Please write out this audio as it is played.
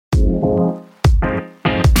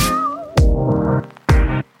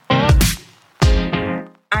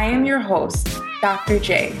I am your host, Dr.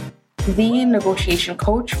 J, the negotiation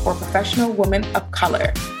coach for professional women of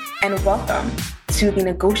color, and welcome to the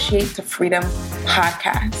Negotiate to Freedom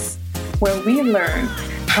podcast, where we learn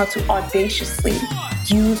how to audaciously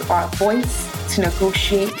use our voice to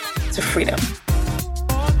negotiate to freedom.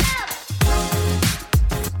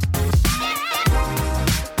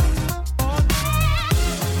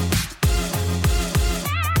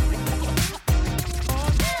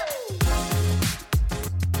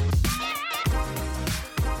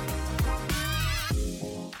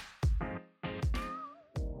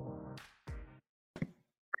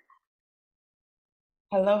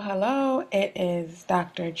 Hello. It is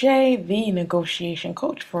Dr. J, the negotiation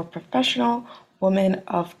coach for professional women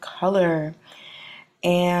of color.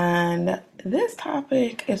 And this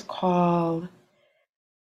topic is called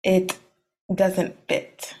It Doesn't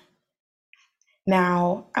Fit.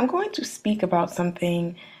 Now, I'm going to speak about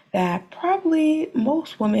something that probably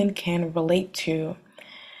most women can relate to.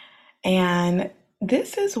 And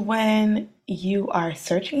this is when you are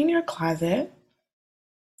searching in your closet.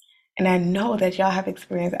 And I know that y'all have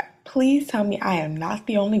experienced that. Please tell me I am not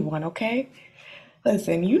the only one, okay?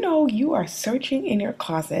 Listen, you are searching in your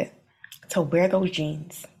closet to wear those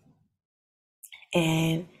jeans.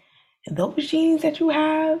 And those jeans that you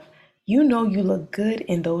have, you look good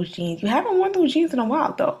in those jeans. You haven't worn those jeans in a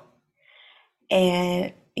while, though.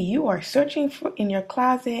 And you are searching in your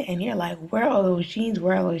closet and you're like, where are those jeans?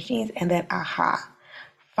 And then,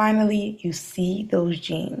 finally you see those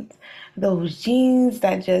jeans. Those jeans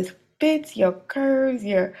that just fits your curves,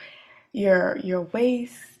 your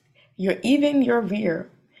waist, even your rear,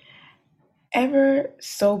 ever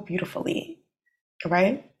so beautifully,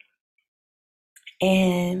 right?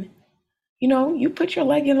 And you put your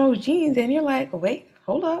leg in those jeans and you're like, wait,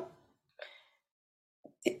 hold up.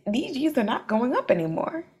 These jeans are not going up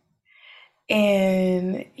anymore.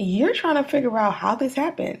 And you're trying to figure out how this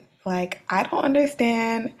happened. Like, I don't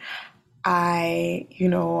understand.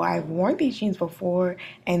 I've worn these jeans before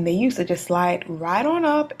and they used to just slide right on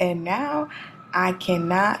up, and now I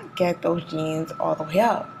cannot get those jeans all the way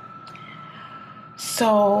up.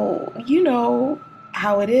 So, you know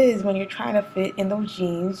how it is when you're trying to fit in those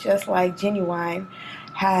jeans, just like Genuine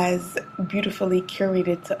has beautifully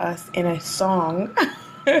curated to us in a song.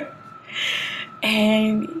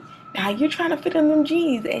 And now you're trying to fit in them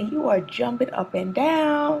jeans and you are jumping up and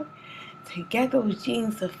down to get those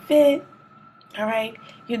jeans to fit. All right,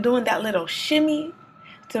 you're doing that little shimmy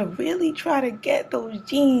to really try to get those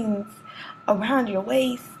jeans around your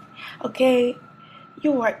waist. Okay,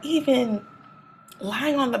 you are even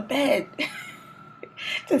lying on the bed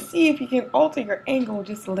to see if you can alter your angle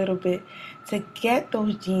just a little bit to get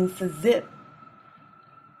those jeans to zip.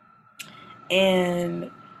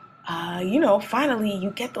 And finally you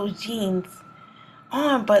get those jeans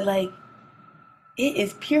on, but it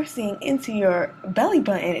is piercing into your belly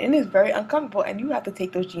button and it's very uncomfortable, and you have to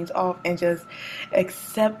take those jeans off and just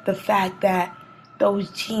accept the fact that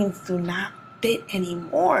those jeans do not fit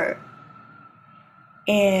anymore.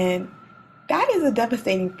 And that is a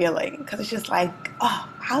devastating feeling because it's just like, oh,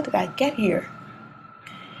 how did I get here?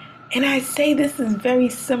 And I say this is very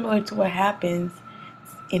similar to what happens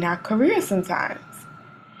in our career sometimes,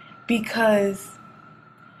 because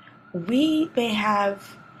we may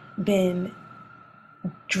have been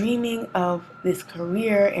dreaming of this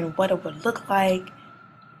career and what it would look like,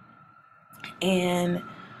 and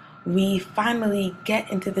we finally get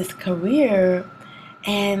into this career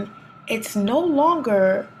and it's no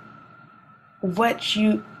longer what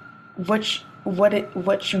you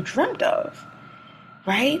dreamt of,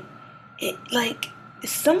 right?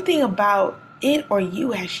 Something about it or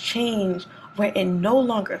you has changed where it no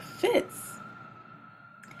longer fits.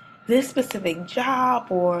 This specific job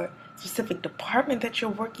or specific department that you're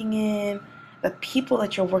working in, the people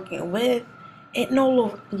that you're working with, it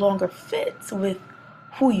no longer fits with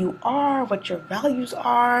who you are, what your values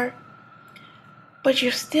are, but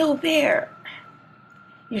you're still there.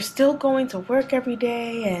 You're still going to work every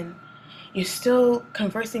day, and you're still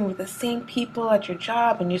conversing with the same people at your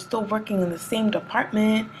job, and you're still working in the same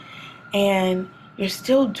department, and you're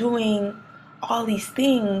still doing all these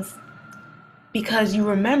things because you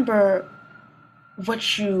remember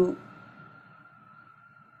what you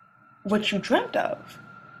dreamt of,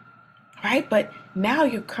 right? But now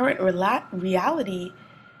your current reality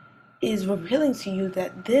is revealing to you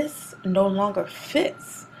that this no longer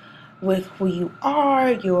fits with who you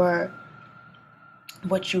are,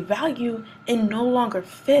 what you value. It no longer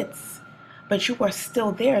fits, but you are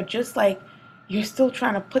still there, just like you're still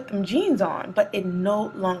trying to put them jeans on, but it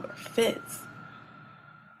no longer fits.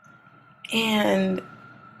 And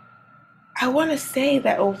I want to say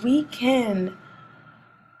that we can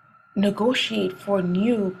negotiate for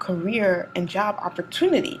new career and job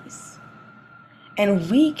opportunities, and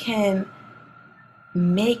we can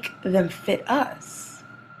make them fit us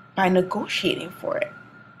by negotiating for it.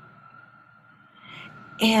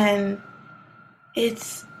 And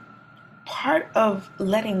it's part of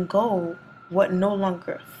letting go what no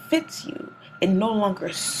longer fits you, it no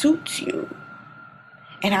longer suits you.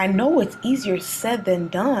 And I know it's easier said than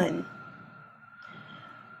done.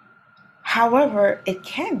 However, it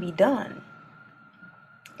can be done.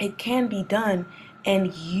 It can be done,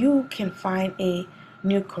 and you can find a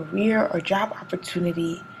new career or job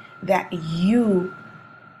opportunity that you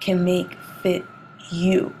can make fit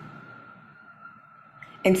you.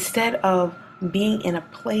 Instead of being in a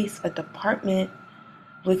place, a department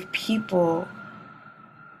with people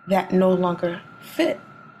that no longer fit,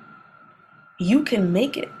 you can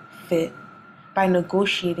make it fit by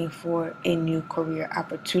negotiating for a new career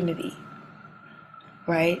opportunity,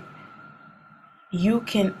 right? You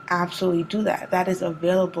can absolutely do that. That is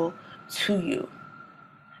available to you.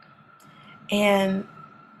 And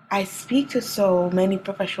I speak to so many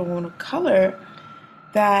professional women of color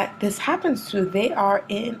that this happens to. They are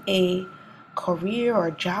in a career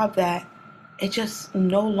or job that it just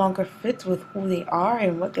no longer fits with who they are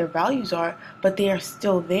and what their values are, but they are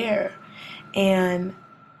still there. And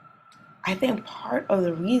I think part of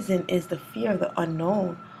the reason is the fear of the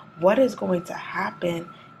unknown. What is going to happen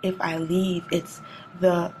if I leave? It's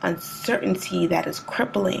the uncertainty that is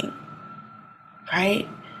crippling, right?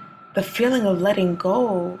 The feeling of letting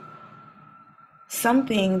go,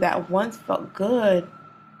 something that once felt good,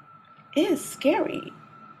 is scary.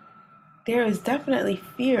 There is definitely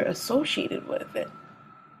fear associated with it.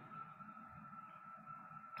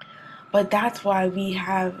 But that's why we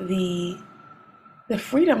have the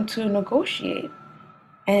freedom to negotiate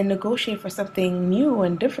and negotiate for something new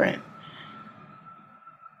and different.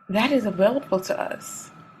 That is available to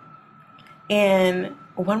us. And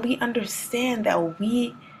when we understand that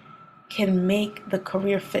we can make the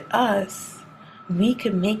career fit us, we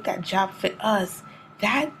can make that job fit us,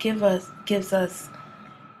 that gives us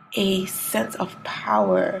a sense of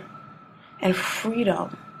power and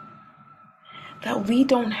freedom, that we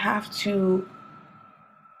don't have to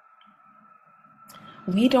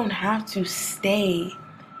stay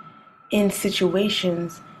in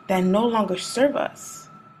situations that no longer serve us.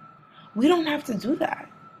 We don't have to do that.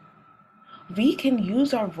 We can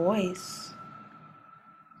use our voice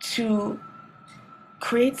to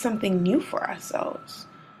create something new for ourselves.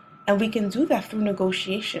 And we can do that through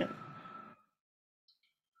negotiation.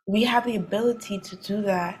 We have the ability to do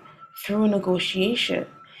that through negotiation.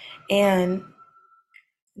 And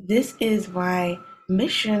this is my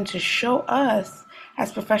mission, to show us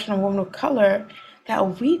as professional women of color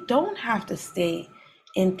that we don't have to stay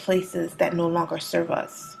in places that no longer serve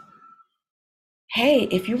us. Hey,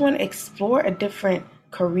 if you want to explore a different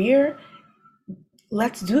career,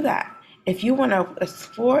 let's do that. If you want to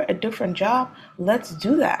explore a different job, let's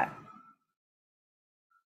do that.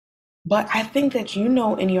 But I think that you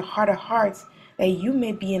know in your heart of hearts that you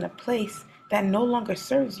may be in a place that no longer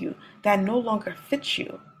serves you, that no longer fits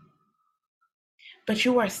you, but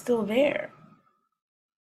you are still there.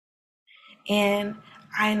 And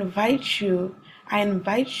I invite you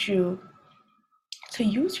to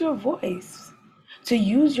use your voice,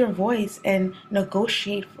 and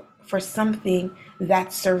negotiate for something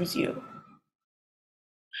that serves you.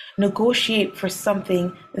 Negotiate for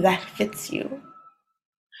something that fits you.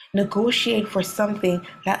 Negotiate for something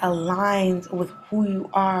that aligns with who you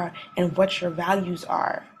are and what your values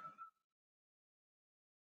are.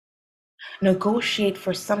 Negotiate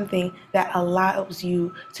for something that allows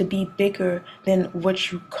you to be bigger than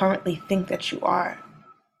what you currently think that you are.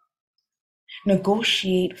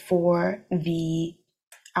 Negotiate for the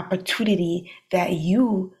opportunity that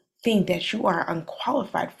you think that you are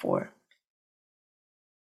unqualified for.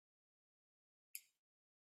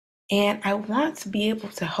 And I want to be able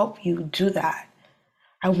to help you do that.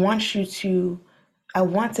 I want to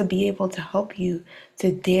be able to help you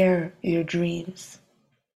to dare your dreams.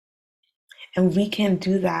 And we can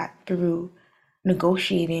do that through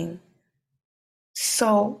negotiating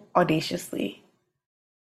so audaciously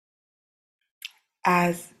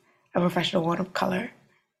as a professional woman of color.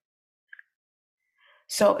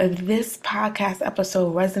 So if this podcast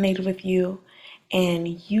episode resonated with you and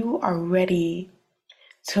you are ready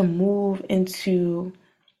to move into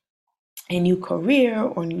a new career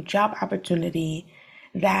or new job opportunity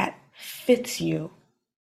that fits you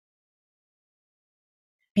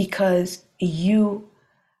because you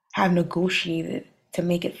have negotiated to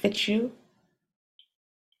make it fit you,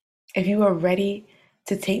 If you are ready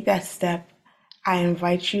to take that step, I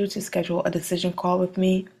invite you to schedule a decision call with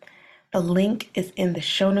me. The link is in the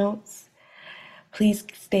show notes. Please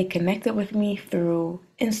stay connected with me through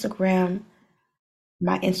Instagram.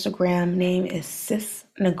 My Instagram name is Sis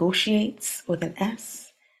Negotiates with an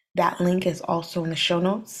S. That link is also in the show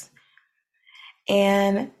notes.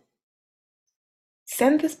 And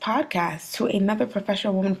send this podcast to another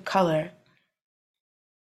professional woman of color.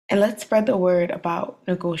 And let's spread the word about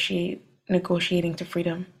negotiating to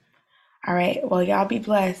freedom. All right. Well, y'all be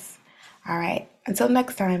blessed. All right. Until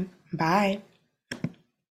next time. Bye.